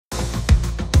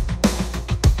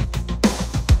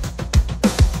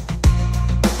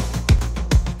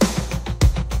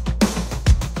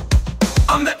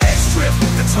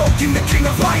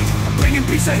light, bringing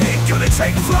peace and hate, gonna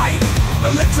take flight.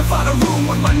 Electrify the room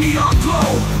with my neon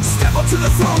glow. Step up to the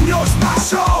throne, yours my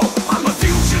show. I'm a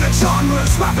fusion of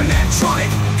genres, rap and electronic.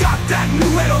 Got that new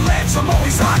metal edge, I'm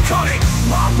always iconic.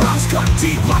 My rhymes cut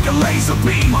deep like a laser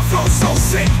beam. My flow's so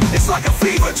sick, it's like a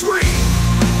fever dream.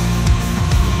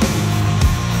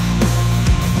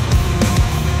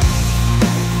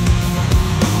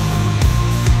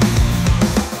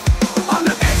 I'm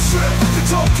the XdRiP, the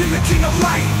token, the king of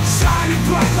light, shining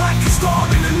bright like a star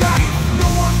in the night. No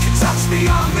one can touch me,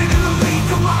 I'm in a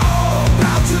league of my own.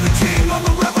 Bow to the king on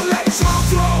the revelation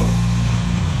throne.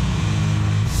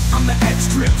 I'm the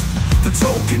XdRiP, the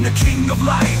token, the king of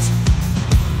light,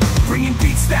 bringing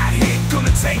beats that hit,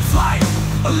 gonna take flight.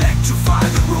 Electrify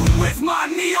the room with my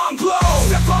neon glow.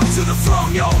 Step up to the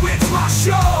throne, yo, it's my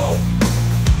show.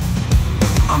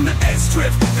 I'm the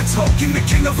XdRiP, the token, the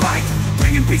king of light,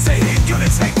 bringing beats that hit, gonna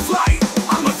take flight.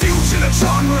 I'm a fusion of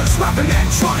genres, rap and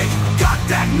electronic. Got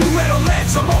that new metal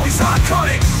edge, I'm always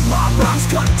iconic. My rhymes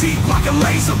cut deep like a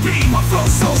laser beam. My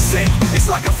flow's so sick, it's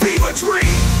like a fever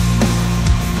dream.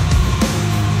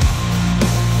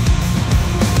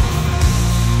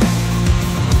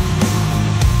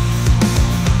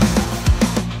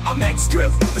 I'm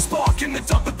XdRiP, the spark in the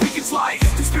dark that beacons light.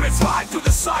 The spirits hide through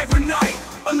the cyber night,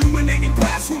 illuminating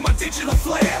paths with my digital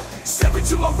flare. Step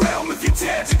into my realm if you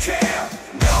dare to care.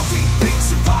 Melting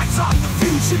beats and vibes, I'm the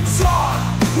fusion czar,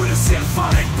 with a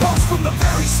symphonic pulse from the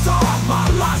very start. My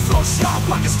lines flow sharp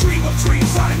like a stream of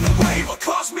dreams, riding the wave of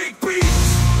cosmic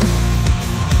beats.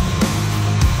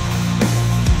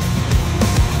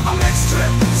 I'm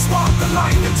XdRiP, spark the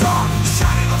light in the dark,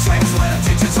 shining on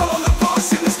transformative digital on the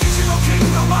boss. In this digital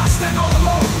kingdom I stand all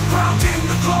alone, crowned in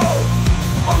the glow.